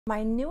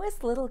My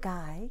newest little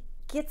guy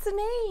gets a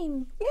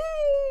name. Yay!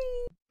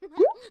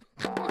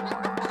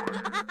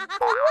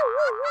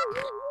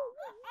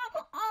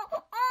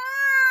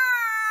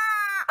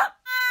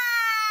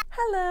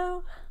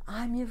 Hello,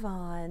 I'm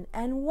Yvonne,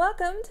 and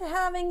welcome to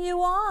Having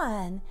You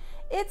On.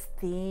 It's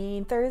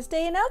Theme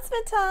Thursday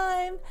announcement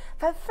time.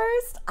 But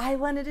first, I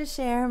wanted to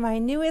share my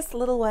newest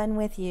little one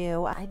with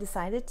you. I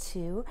decided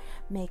to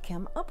make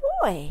him a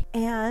boy,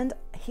 and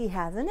he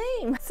has a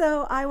name.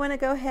 So I want to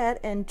go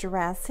ahead and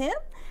dress him,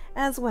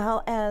 as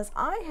well as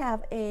I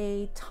have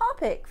a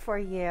topic for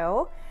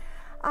you.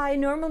 I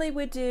normally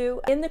would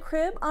do In the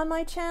Crib on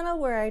my channel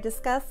where I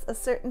discuss a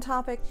certain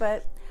topic,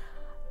 but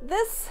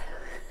this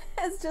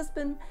has just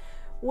been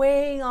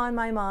weighing on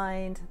my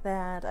mind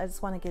that I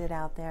just want to get it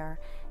out there.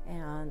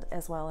 And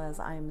as well as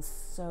I'm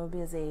so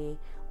busy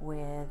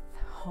with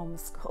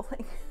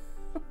homeschooling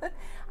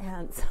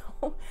and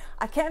so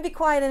I can't be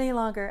quiet any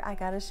longer. I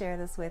gotta share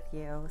this with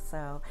you. So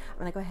I'm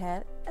gonna go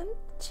ahead and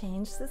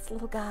change this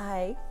little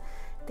guy.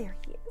 There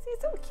he is,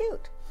 he's so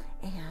cute.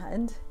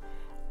 And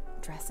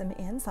dress him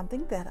in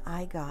something that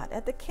I got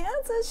at the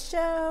Kansas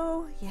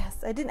show. Yes,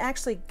 I didn't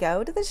actually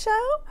go to the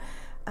show,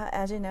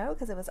 as you know,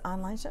 because it was an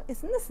online show.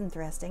 Isn't this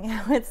interesting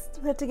how it's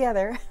put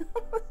together?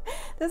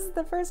 This is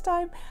the first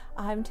time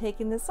I'm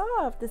taking this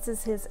off. This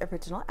is his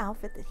original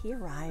outfit that he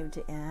arrived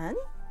in.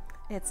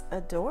 It's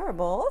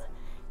adorable,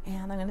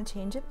 and I'm going to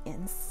change him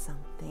in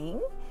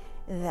something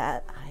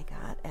that I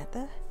got at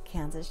the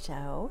Kansas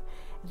show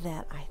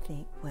that I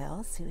think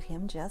will suit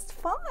him just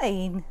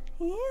fine.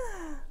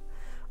 Yeah.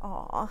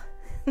 Aw.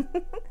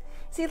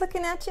 Is he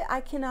looking at you? I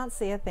cannot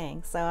see a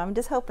thing, so I'm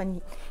just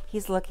hoping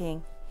he's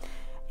looking.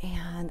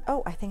 And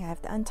oh, I think I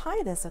have to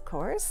untie this, of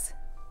course.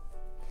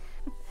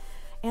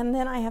 And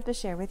then I have to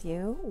share with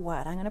you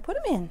what I'm going to put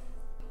him in.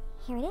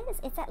 Here it is.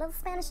 It's that little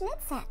Spanish knit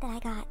set that I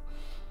got.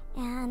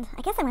 And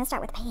I guess I'm going to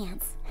start with the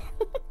pants.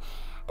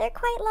 They're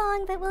quite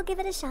long, but we'll give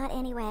it a shot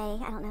anyway.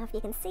 I don't know if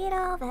you can see it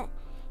all, but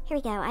here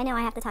we go. I know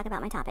I have to talk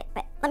about my topic,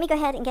 but let me go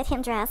ahead and get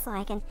him dressed so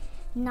I can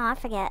not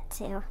forget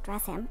to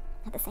dress him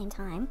at the same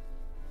time.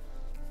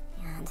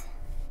 And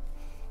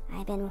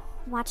I've been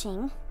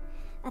watching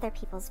other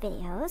people's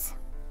videos,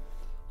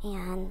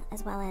 and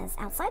as well as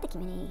outside the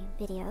community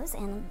videos,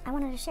 and I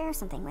wanted to share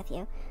something with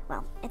you.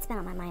 Well, it's been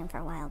on my mind for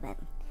a while, but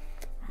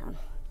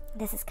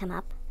this has come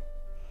up,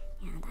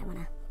 and I want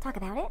to talk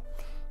about it.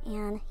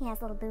 And he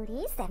has little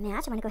booties that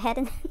match. I'm going to go ahead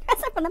and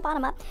dress him from the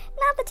bottom up.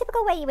 Not the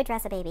typical way you would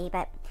dress a baby,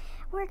 but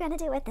we're going to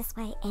do it this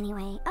way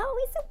anyway.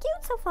 Oh, he's so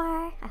cute so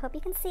far. I hope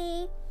you can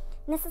see.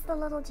 And this is the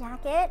little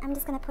jacket. I'm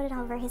just going to put it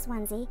over his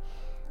onesie.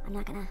 I'm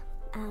not going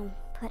to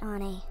put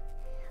on a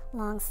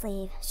long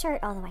sleeve shirt,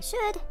 although I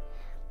should.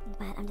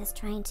 But I'm just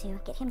trying to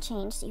get him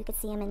changed so you could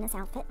see him in this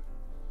outfit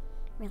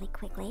really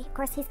quickly. Of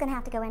course, he's going to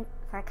have to go in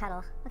for a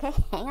cuddle. Okay,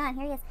 hang on.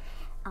 Here he is.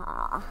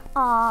 Aw,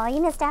 aw,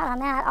 you missed out on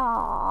that.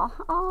 Aw,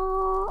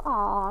 aw,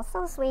 aw,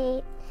 so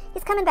sweet.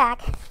 He's coming back.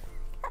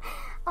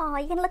 Aw,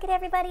 you can look at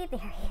everybody. There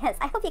he is.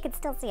 I hope you can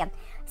still see him.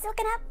 He's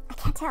looking up. I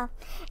can't tell.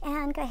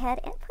 And go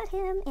ahead and put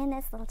him in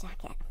this little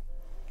jacket.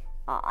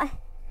 Aw,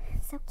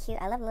 so cute.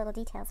 I love the little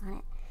details on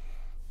it.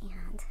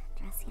 And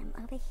dress him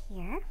over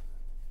here.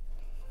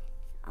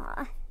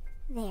 Aw,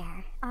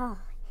 there. Oh,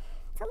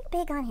 it's a little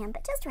big on him,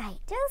 but just right,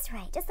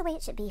 just the way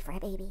it should be for a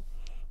baby.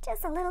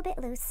 Just a little bit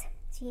loose,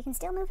 so you can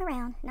still move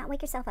around, not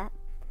wake yourself up.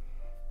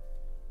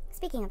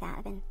 Speaking of that,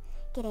 I've been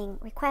getting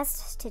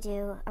requests to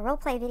do a role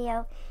play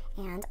video,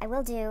 and I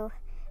will do,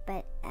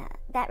 but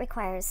that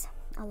requires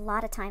a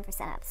lot of time for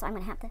setup, so I'm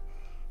gonna have to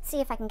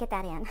see if I can get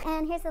that in.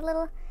 And here's a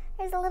little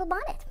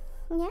bonnet.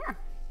 Yeah, I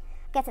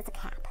guess it's a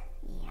cap.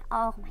 Yeah.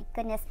 Oh my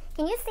goodness,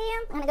 can you see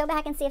him? I'm gonna go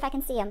back and see if I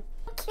can see him.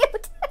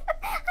 Cute.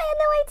 I had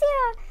no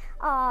idea.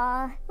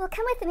 Aw, well,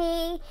 come with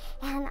me,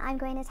 and I'm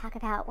going to talk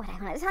about what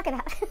I want to talk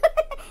about.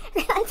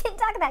 I didn't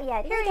talk about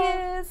yet. Here he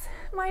is,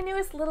 my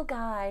newest little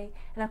guy.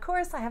 And of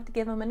course, I have to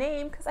give him a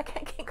name because I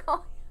can't keep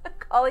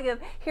calling him,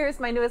 here's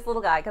my newest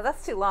little guy, because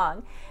that's too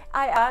long.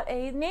 I got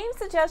a name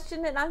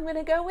suggestion, and I'm going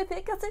to go with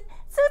it because it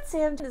suits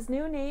him. His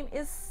new name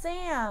is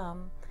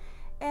Sam,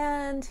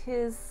 and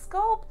his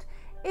sculpt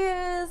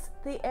is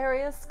the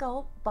Area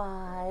Sculpt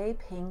by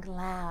Pink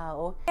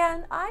Lau.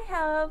 And I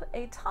have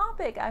a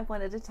topic I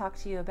wanted to talk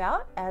to you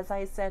about. As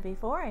I said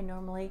before, I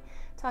normally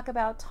talk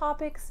about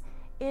topics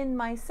in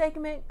my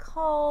segment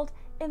called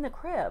In the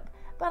Crib.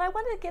 But I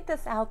wanted to get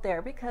this out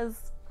there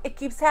because it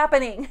keeps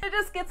happening. It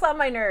just gets on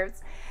my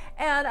nerves.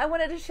 And I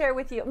wanted to share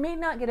with you. It may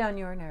not get on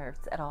your nerves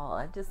at all.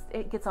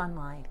 It gets on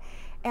mine.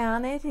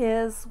 And it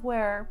is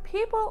where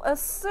people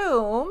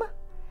assume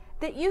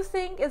that you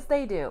think as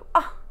they do.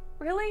 Oh,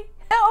 really?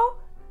 No,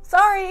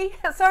 sorry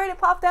to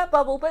pop that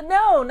bubble, but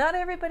no, not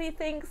everybody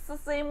thinks the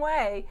same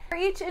way. For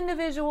each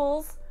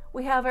individuals,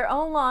 we have our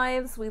own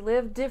lives, we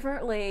live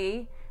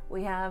differently,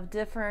 we have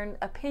different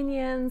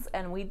opinions,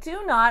 and we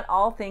do not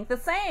all think the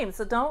same.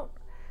 So don't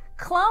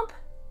clump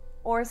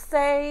or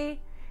say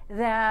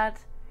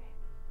that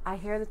I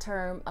hear the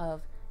term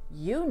of,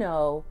 you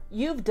know,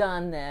 you've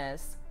done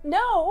this,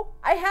 No,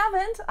 I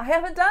haven't. I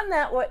haven't done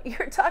that, what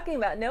you're talking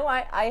about. No,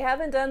 I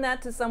haven't done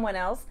that to someone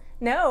else.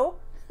 No,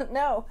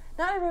 no,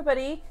 not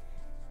everybody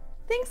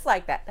thinks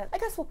like that. I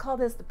guess we'll call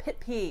this the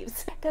pet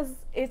peeves because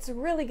it's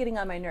really getting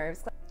on my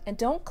nerves. And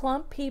don't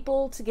clump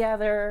people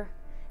together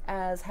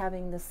as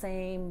having the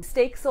same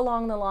mistakes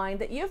along the line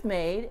that you've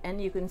made,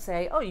 and you can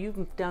say, oh,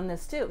 you've done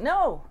this too.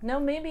 No,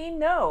 maybe,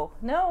 no,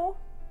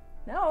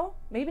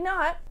 maybe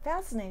not.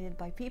 Fascinated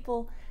by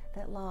people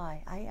that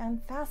lie. I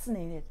am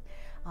fascinated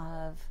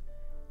of,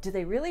 do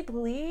they really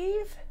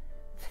believe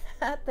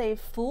that they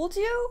fooled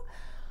you?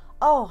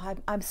 Oh,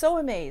 I'm so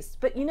amazed.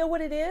 But you know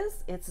what it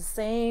is? It's the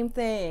same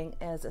thing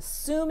as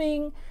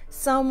assuming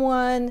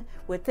someone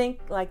would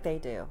think like they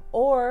do.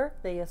 Or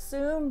they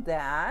assume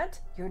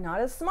that you're not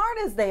as smart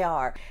as they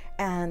are.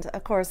 And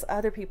of course,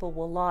 other people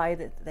will lie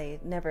that they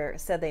never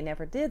said they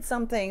never did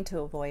something to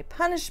avoid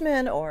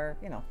punishment or,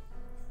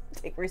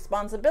 take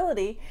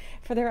responsibility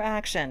for their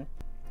action.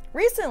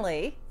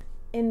 Recently,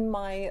 in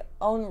my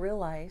own real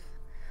life,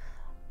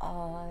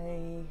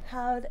 I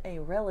had a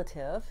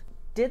relative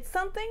did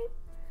something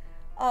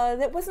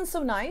that wasn't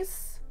so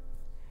nice,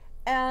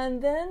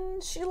 and then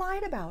she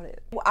lied about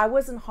it. I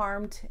wasn't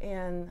harmed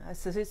in a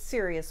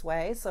serious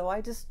way, so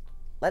I just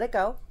let it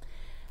go.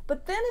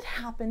 But then it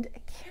happened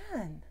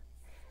again.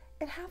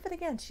 It happened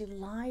again. She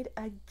lied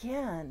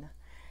again.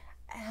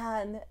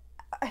 And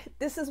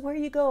this is where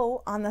you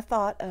go on the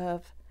thought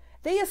of,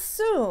 they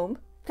assume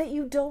that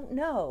you don't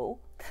know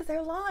that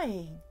they're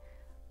lying.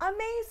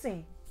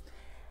 Amazing.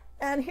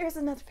 And here's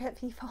another pet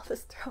peeve. I'll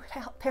just throw it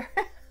out there.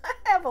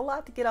 I have a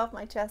lot to get off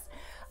my chest,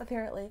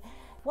 apparently.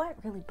 What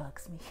really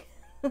bugs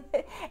me,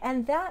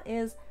 and that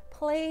is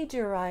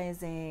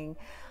plagiarizing.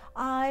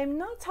 I'm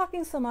not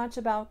talking so much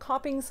about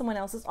copying someone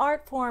else's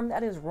art form.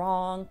 That is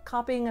wrong.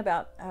 Copying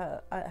about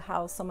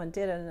how someone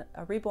did a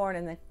Reborn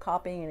and then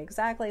copying it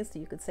exactly so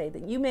you could say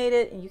that you made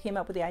it and you came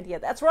up with the idea.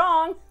 That's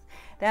wrong.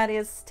 That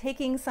is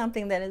taking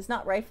something that is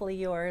not rightfully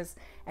yours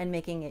and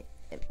making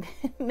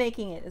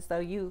it as though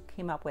you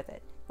came up with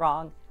it.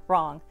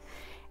 Wrong.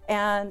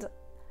 And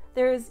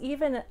there's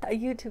even a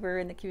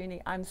YouTuber in the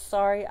community, I'm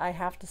sorry I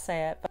have to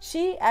say it, but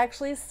she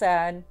actually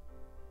said,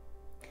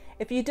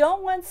 if you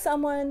don't want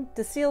someone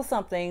to steal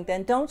something,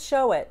 then don't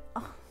show it.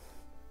 Oh.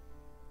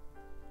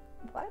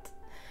 What?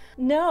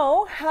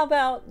 No, how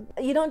about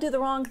you don't do the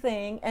wrong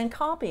thing and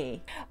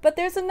copy? But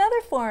there's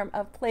another form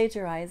of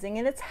plagiarizing,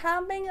 and it's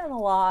happening a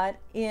lot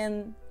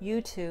in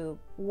YouTube,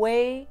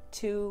 way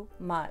too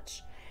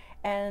much.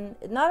 And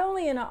not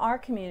only in our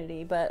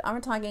community, but I'm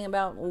talking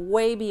about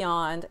way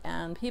beyond,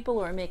 and people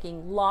are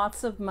making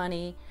lots of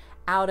money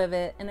out of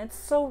it, and it's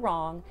so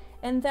wrong.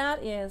 And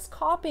that is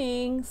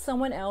copying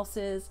someone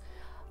else's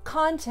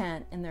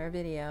content in their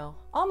video,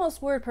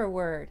 almost word per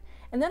word.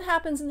 And that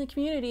happens in the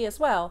community as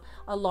well.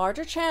 A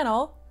larger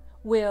channel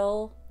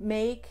will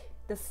make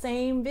the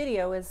same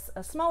video as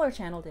a smaller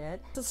channel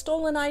did. It's a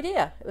stolen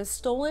idea. It was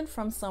stolen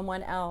from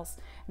someone else.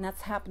 And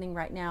that's happening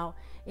right now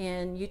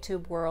in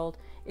YouTube world,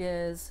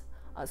 is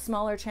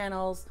smaller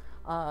channels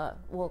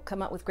will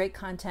come up with great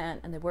content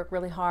and they work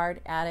really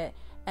hard at it,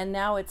 and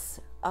now it's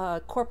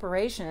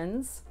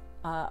corporations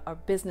or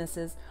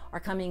businesses are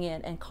coming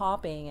in and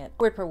copying it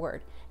word per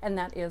word, and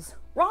that is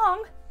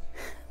wrong.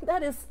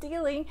 That is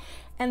stealing,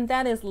 and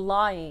that is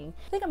lying.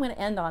 I think I'm going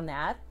to end on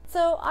that.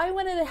 So I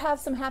wanted to have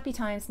some happy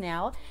times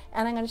now,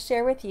 and I'm going to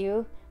share with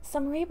you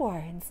some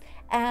Reborns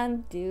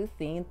and do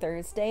Theme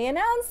Thursday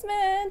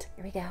announcement.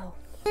 Here we go.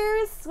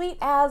 Here's Sweet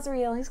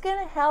Azriel. He's going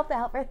to help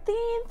out for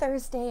Theme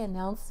Thursday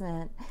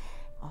announcement.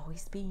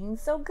 Always being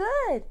so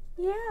good.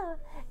 Yeah.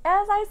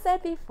 As I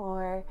said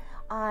before,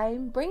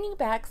 I'm bringing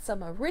back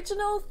some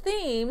original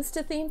themes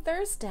to Theme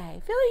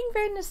Thursday. Feeling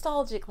very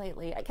nostalgic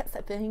lately. I guess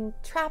I've been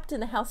trapped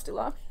in the house too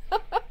long.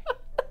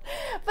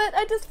 But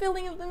I'm just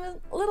feeling a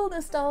little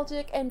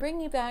nostalgic and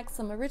bringing back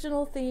some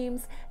original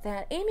themes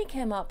that Amy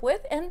came up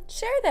with and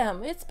share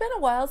them. It's been a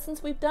while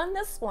since we've done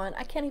this one.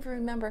 I can't even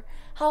remember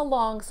how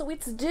long, so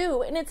it's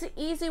due, and it's an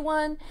easy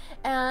one,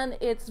 and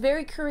it's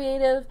very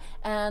creative,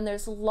 and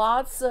there's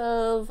lots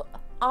of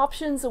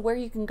options of where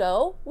you can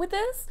go with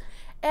this,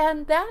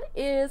 and that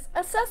is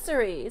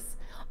accessories.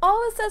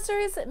 All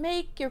accessories that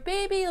make your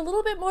baby a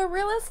little bit more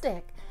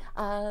realistic.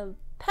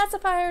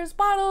 Pacifiers,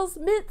 bottles,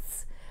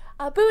 mitts,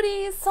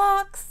 booties,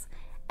 socks,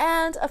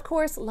 and of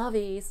course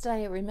loveys.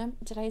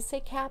 Did I say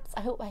caps?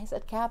 I hope I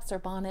said caps or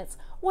bonnets.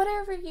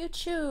 Whatever you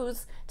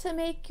choose to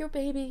make your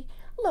baby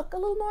look a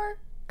little more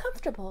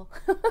comfortable,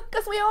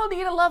 because we all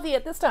need a lovey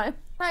at this time.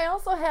 I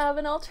also have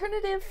an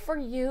alternative for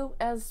you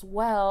as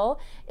well.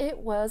 It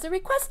was a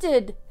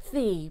requested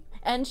theme,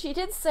 and she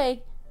did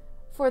say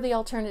for the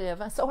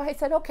alternative, so I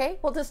said, okay,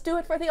 we'll just do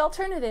it for the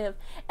alternative.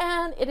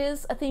 And it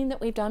is a theme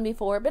that we've done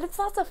before, but it's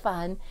lots of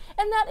fun,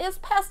 and that is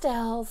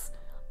pastels.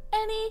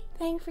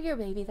 Anything for your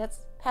baby that's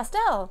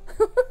pastel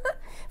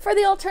for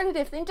the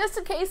alternative thing, just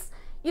in case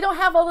you don't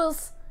have all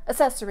those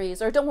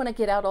accessories, or don't want to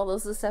get out all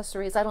those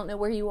accessories. I don't know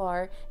where you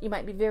are. You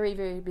might be very,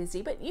 very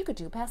busy, but you could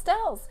do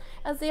pastels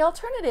as the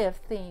alternative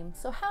theme.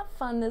 So have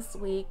fun this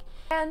week,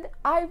 and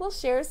I will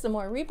share some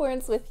more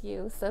Reborns with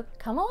you. So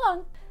come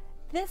along.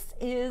 This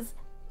is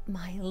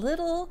my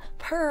little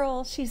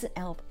Pearl. She's an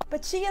elf,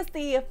 but she is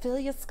the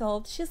Ophelia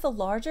sculpt. She's the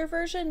larger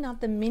version, not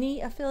the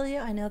mini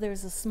Ophelia. I know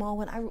there's a small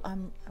one.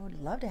 I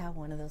would love to have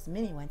one of those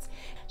mini ones.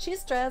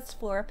 She's dressed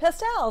for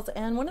pastels,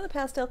 and one of the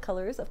pastel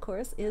colors, of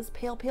course, is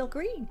pale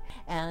green.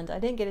 And I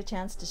didn't get a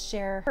chance to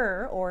share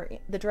her or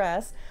the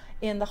dress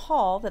in the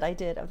haul that I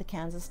did of the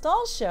Kansas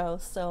Doll Show.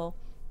 So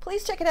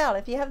please check it out.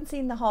 If you haven't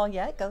seen the haul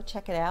yet, go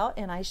check it out,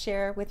 and I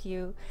share with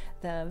you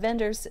the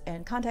vendors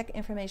and contact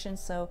information,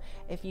 so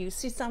if you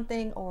see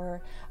something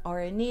or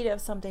are in need of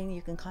something,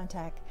 you can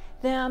contact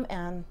them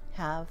and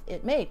have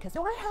it made. Because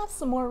do I have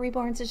some more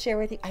Reborns to share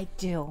with you? I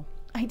do.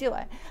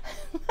 I'm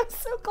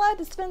so glad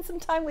to spend some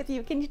time with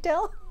you. Can you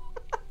tell?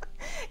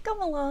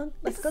 Come along.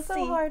 Let's go see.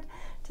 It's so hard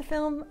to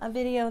film a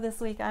video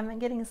this week. I'm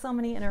getting so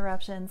many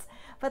interruptions.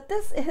 But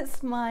this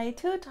is my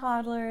two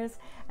toddlers,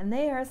 and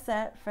they are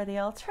set for the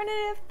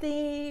alternative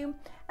theme.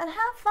 And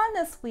have fun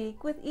this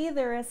week with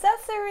either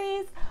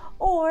accessories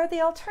or the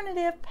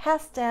alternative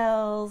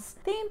pastels.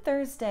 Theme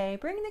Thursday,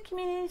 bringing the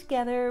community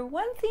together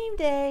one theme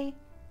day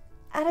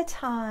at a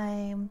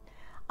time.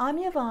 I'm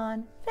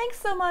Yvonne. Thanks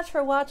so much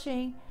for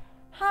watching.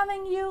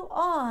 Having you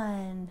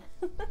on.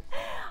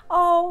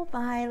 Oh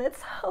my,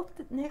 let's hope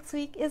that next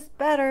week is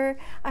better.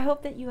 I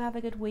hope that you have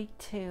a good week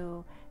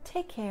too.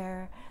 Take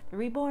care. The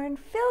Reborn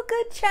Feel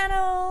Good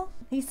channel.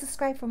 Please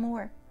subscribe for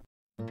more.